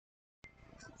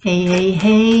Hey, hey,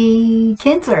 hey,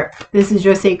 Cancer. This is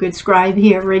your Sacred Scribe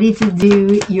here, ready to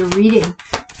do your reading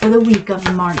for the week of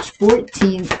March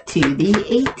 14th to the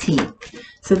 18th.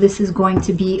 So this is going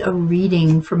to be a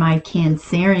reading for my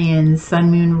Cancerians, Sun,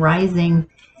 Moon, Rising,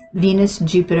 Venus,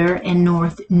 Jupiter, and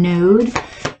North Node.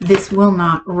 This will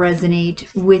not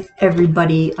resonate with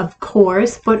everybody, of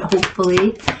course, but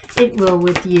hopefully it will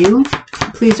with you.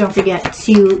 Please don't forget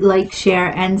to like,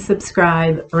 share, and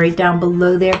subscribe right down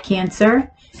below there,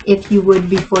 Cancer. If you would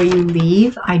before you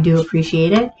leave, I do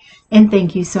appreciate it. And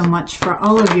thank you so much for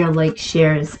all of your likes,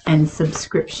 shares, and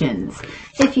subscriptions.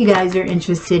 If you guys are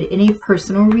interested in a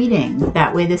personal reading,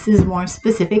 that way this is more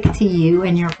specific to you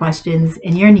and your questions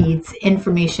and your needs,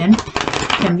 information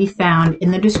can be found in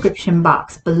the description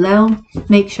box below.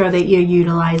 Make sure that you're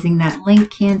utilizing that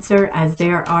link, Cancer, as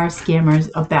there are scammers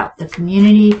about the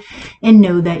community. And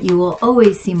know that you will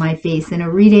always see my face in a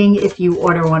reading if you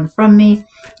order one from me,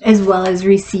 as well as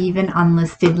receive an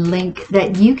unlisted link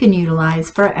that you can utilize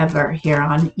forever here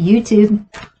on YouTube.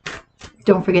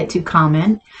 Don't forget to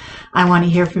comment. I want to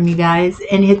hear from you guys,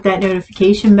 and hit that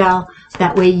notification bell.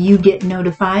 That way you get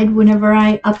notified whenever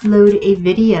I upload a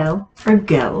video or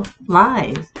go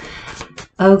live.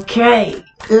 Okay,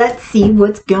 let's see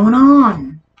what's going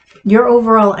on. Your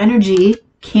overall energy,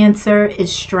 Cancer,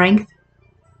 is strength.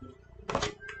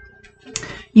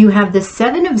 You have the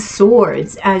Seven of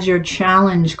Swords as your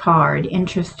challenge card.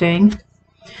 Interesting.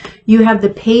 You have the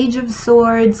Page of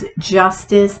Swords,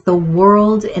 Justice, the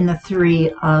World, and the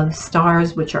Three of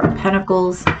Stars, which are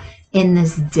Pentacles in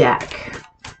this deck.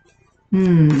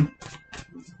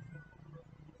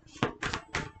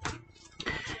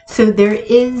 So there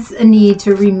is a need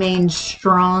to remain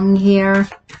strong here.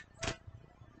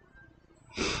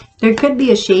 There could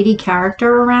be a shady character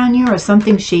around you, or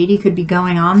something shady could be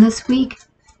going on this week.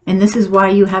 And this is why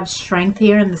you have strength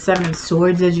here and the Seven of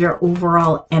Swords as your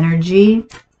overall energy.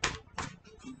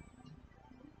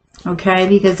 Okay,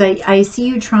 because I see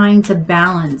you trying to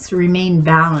balance, remain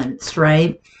balanced,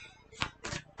 right?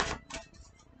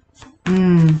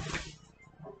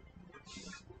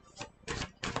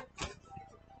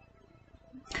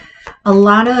 A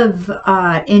lot of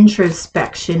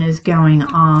introspection is going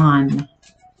on.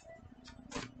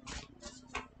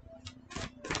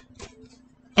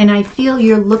 And I feel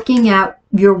you're looking at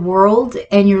your world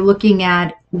and you're looking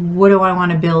at, what do I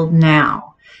want to build now?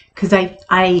 Because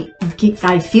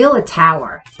I feel a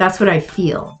tower. That's what I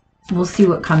feel. We'll see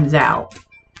what comes out.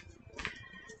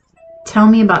 Tell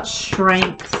me about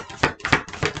strength.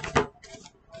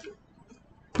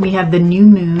 We have the new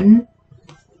moon.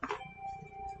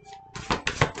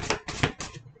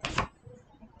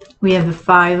 We have the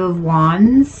Five of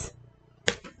Wands.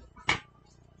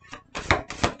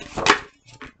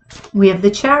 We have the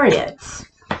Chariots.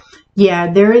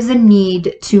 Yeah, there is a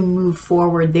need to move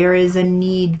forward. There is a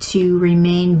need to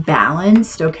remain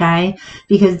balanced, okay?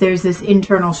 Because there's this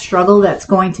internal struggle that's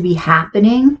going to be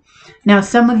happening. Now,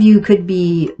 some of you could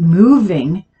be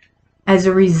moving as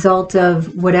a result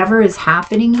of whatever is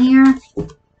happening here.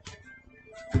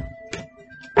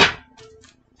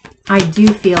 I do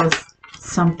feel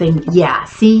something. Yeah,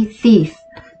 see, Thief.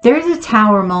 There's a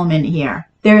tower moment here.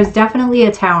 There is definitely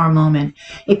a tower moment.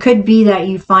 It could be that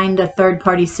you find a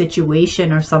third-party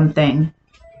situation or something.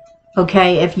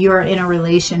 Okay, if you're in a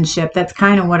relationship, that's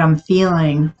kind of what I'm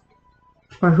feeling.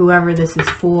 Or whoever this is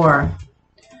for.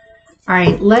 All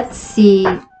right, let's see.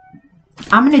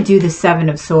 I'm going to do the Seven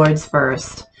of Swords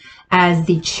first as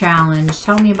the challenge.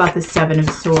 Tell me about the Seven of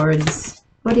Swords.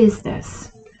 What is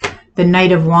this? The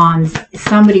Knight of Wands.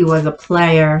 Somebody was a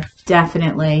player,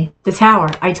 definitely. The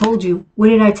Tower. I told you. What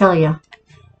did I tell you?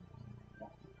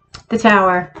 The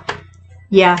Tower.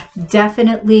 Yeah,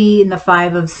 definitely in the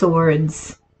Five of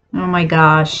Swords. Oh my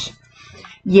gosh.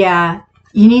 Yeah,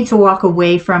 you need to walk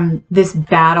away from this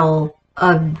battle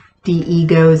of the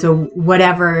egos or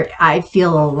whatever. I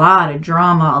feel a lot of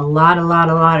drama, a lot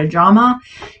of drama,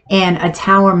 and a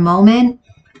tower moment.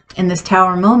 In this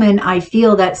tower moment, I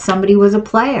feel that somebody was a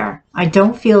player. I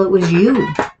don't feel it was you.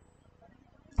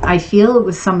 I feel it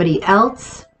was somebody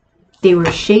else. They were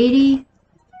shady.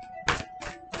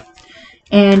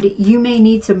 And you may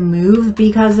need to move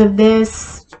because of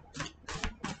this.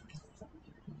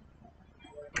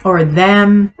 Or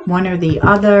them, one or the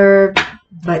other.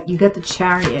 But you got the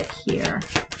Chariot here.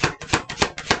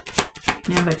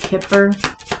 You have a Kipper.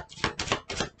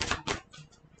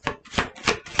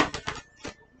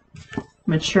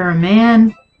 Mature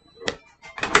man.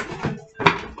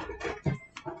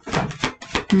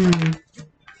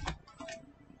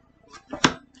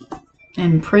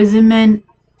 Imprisonment.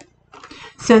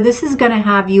 So this is going to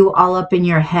have you all up in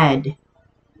your head.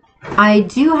 I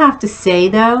do have to say,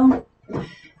 though,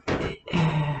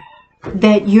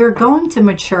 that you're going to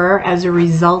mature as a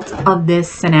result of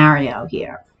this scenario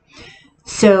here.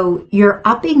 So you're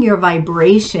upping your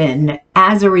vibration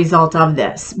as a result of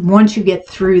this. Once you get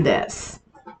through this,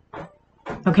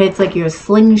 okay, it's like you're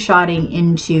slingshotting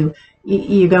into,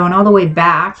 you're going all the way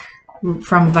back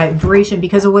from vibration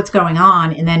because of what's going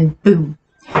on, and then boom,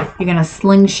 you're going to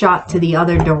slingshot to the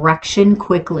other direction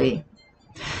quickly.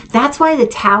 That's why the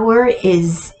Tower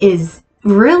is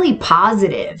really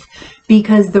positive,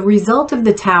 because the result of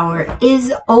the Tower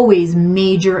is always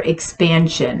major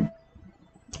expansion,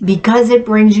 because it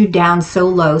brings you down so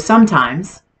low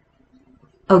sometimes,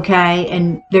 okay,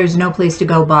 and there's no place to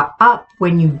go but up.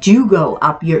 When you do go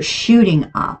up, you're shooting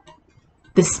up.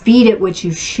 The speed at which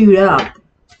you shoot up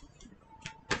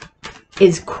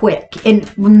is quick,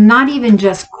 and not even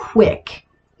just quick.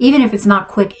 Even if it's not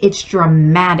quick, it's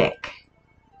dramatic.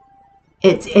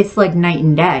 It's like night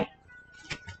and day.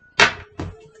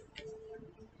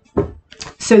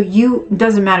 So you,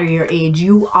 doesn't matter your age,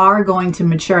 you are going to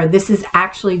mature. This is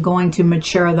actually going to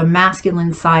mature the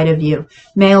masculine side of you,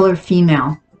 male or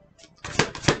female.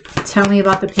 Tell me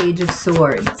about the Page of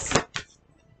Swords.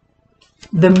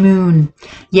 The Moon.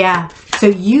 Yeah, so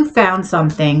you found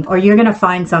something, or you're going to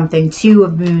find something. Two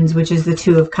of Moons, which is the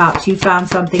Two of Cups. You found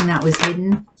something that was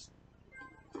hidden.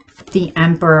 The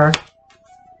Emperor.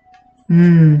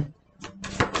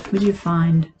 What did you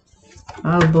find?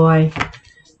 Oh boy.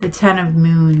 The Ten of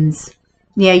Moons.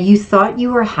 Yeah, you thought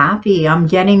you were happy. I'm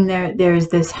getting there's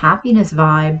this happiness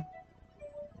vibe.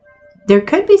 There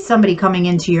could be somebody coming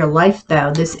into your life,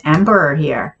 though, this Emperor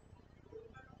here,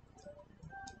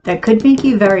 that could make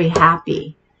you very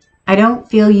happy. I don't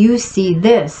feel you see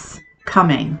this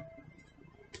coming.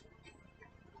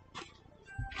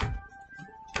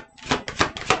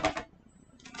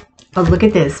 Oh, look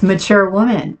at this. Mature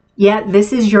woman. Yeah,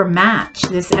 this is your match,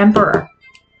 this Emperor.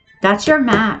 That's your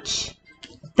match.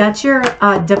 That's your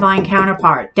divine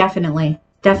counterpart. Definitely.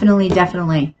 Definitely,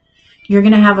 definitely. You're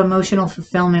going to have emotional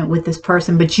fulfillment with this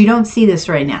person, but you don't see this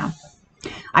right now.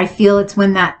 I feel it's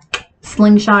when that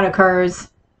slingshot occurs.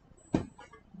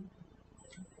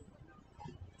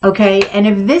 Okay, and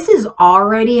if this has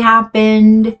already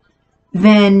happened,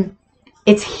 then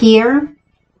it's here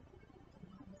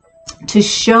to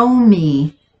show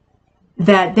me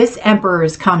that this Emperor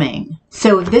is coming.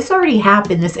 So if this already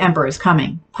happened, this Emperor is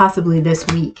coming, possibly this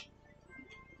week.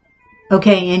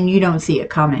 Okay, and you don't see it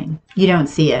coming. You don't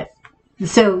see it.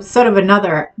 So sort of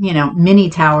another, you know, mini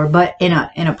Tower, but in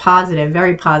a positive,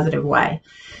 very positive way,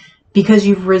 because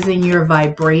you've risen your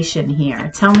vibration here.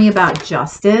 Tell me about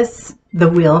Justice. The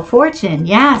Wheel of Fortune.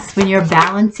 Yes, when you're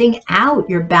balancing out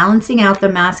the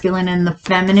masculine and the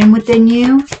feminine within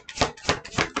you.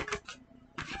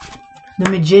 The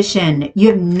Magician. You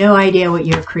have no idea what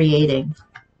you're creating.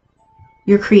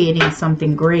 You're creating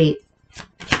something great.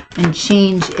 And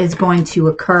change is going to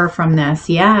occur from this.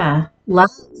 Yeah. Love.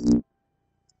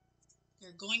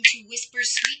 They're going to whisper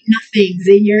sweet nothings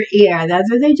in your ear. That's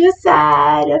what they just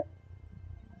said.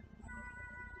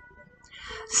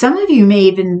 Some of you may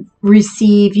even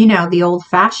receive, you know, the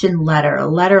old-fashioned letter, a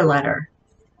letter.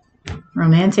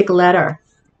 Romantic letter.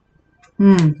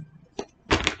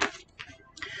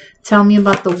 Tell me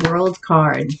about the World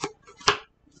card.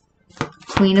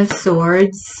 Queen of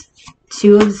Swords,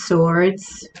 Two of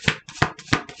Swords,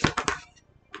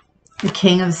 the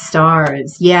King of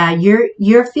Stars. Yeah,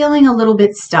 you're feeling a little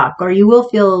bit stuck, or you will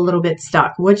feel a little bit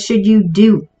stuck. What should you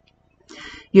do?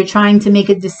 You're trying to make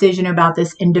a decision about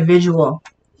this individual.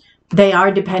 They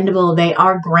are dependable. They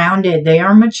are grounded. They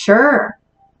are mature,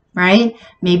 right?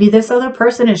 Maybe this other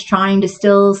person is trying to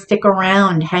still stick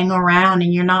around, hang around,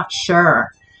 and you're not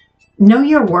sure. Know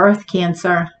your worth,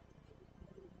 Cancer.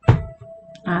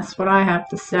 That's what I have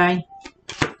to say.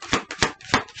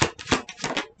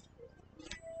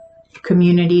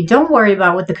 Community. Don't worry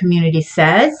about what the community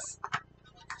says.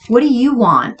 What do you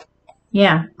want?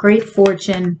 Yeah, Great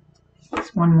Fortune.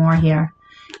 There's one more here.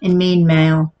 In main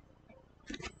male.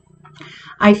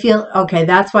 I feel, okay,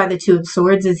 that's why the Two of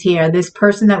Swords is here. This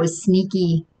person that was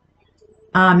sneaky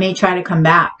may try to come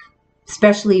back,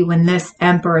 especially when this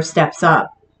Emperor steps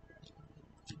up.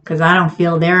 Because I don't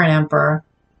feel they're an Emperor.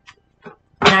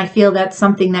 And I feel that's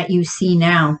something that you see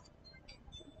now.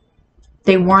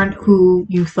 They weren't who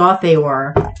you thought they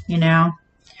were, you know.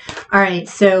 All right,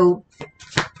 so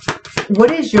what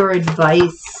is your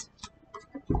advice?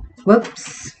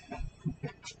 Whoops.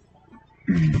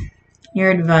 Your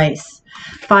advice.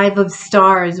 Five of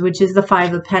Stars, which is the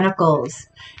Five of Pentacles.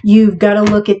 You've got to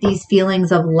look at these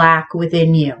feelings of lack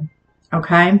within you,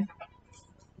 okay?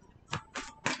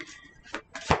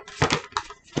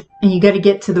 And you got to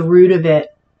get to the root of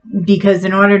it, because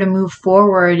in order to move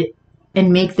forward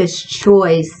and make this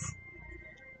choice,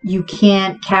 you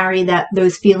can't carry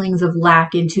those feelings of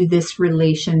lack into this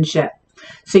relationship.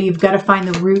 So you've got to find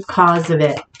the root cause of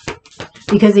it,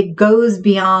 because it goes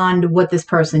beyond what this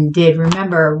person did.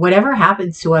 Remember, whatever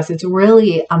happens to us, it's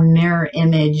really a mirror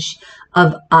image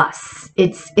of us.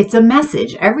 It's a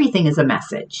message. Everything is a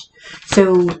message.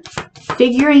 So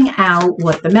figuring out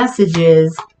what the message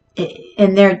is,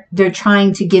 and they're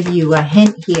trying to give you a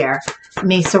hint here,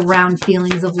 may surround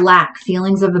feelings of lack,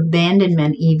 feelings of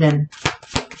abandonment even.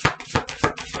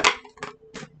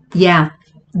 Yeah,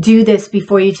 do this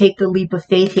before you take the leap of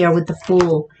faith here with the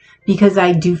Fool, because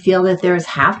I do feel that there's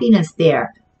happiness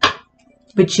there.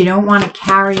 But you don't want to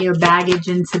carry your baggage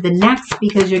into the next,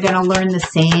 because you're going to learn the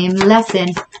same lesson,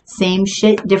 same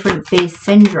shit, different face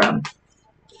syndrome.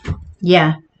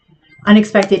 Yeah.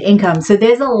 Unexpected income. So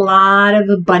there's a lot of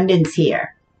abundance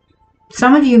here.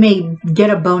 Some of you may get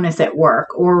a bonus at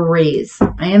work or a raise.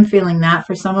 I am feeling that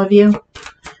for some of you.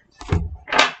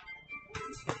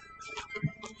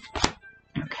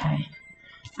 Okay.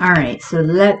 All right. So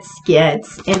let's get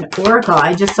an oracle.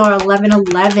 I just saw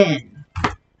 1111.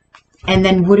 And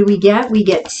then what do we get? We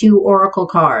get 2 oracle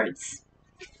cards.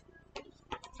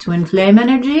 Twin flame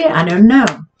energy? I don't know.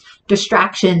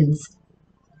 Distractions.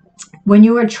 When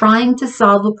you are trying to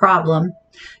solve a problem,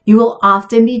 you will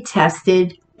often be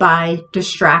tested by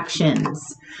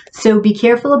distractions. So be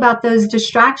careful about those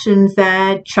distractions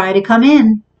that try to come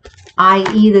in,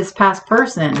 i.e. this past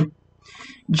person.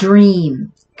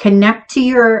 Dream. Connect to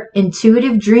your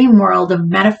intuitive dream world of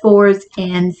metaphors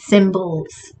and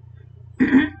symbols.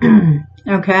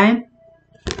 Okay?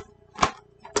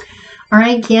 All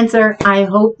right, Cancer, I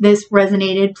hope this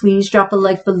resonated. Please drop a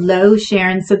like below, share,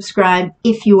 and subscribe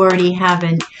if you already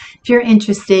haven't. If you're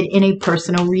interested in a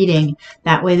personal reading,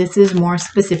 that way this is more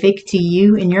specific to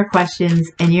you and your questions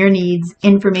and your needs.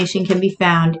 Information can be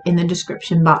found in the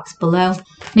description box below.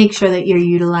 Make sure that you're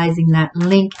utilizing that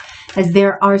link, as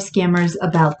there are scammers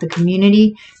about the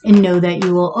community, and know that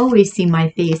you will always see my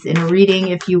face in a reading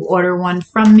if you order one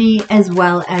from me, as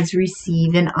well as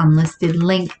receive an unlisted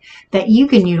link that you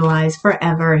can utilize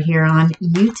forever here on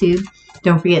YouTube.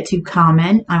 Don't forget to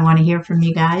comment. I want to hear from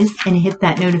you guys, and hit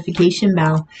that notification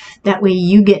bell. That way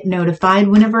you get notified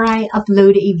whenever I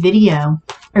upload a video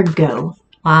or go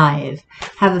live.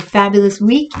 Have a fabulous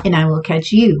week, and I will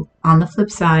catch you on the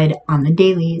flip side on the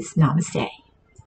dailies. Namaste.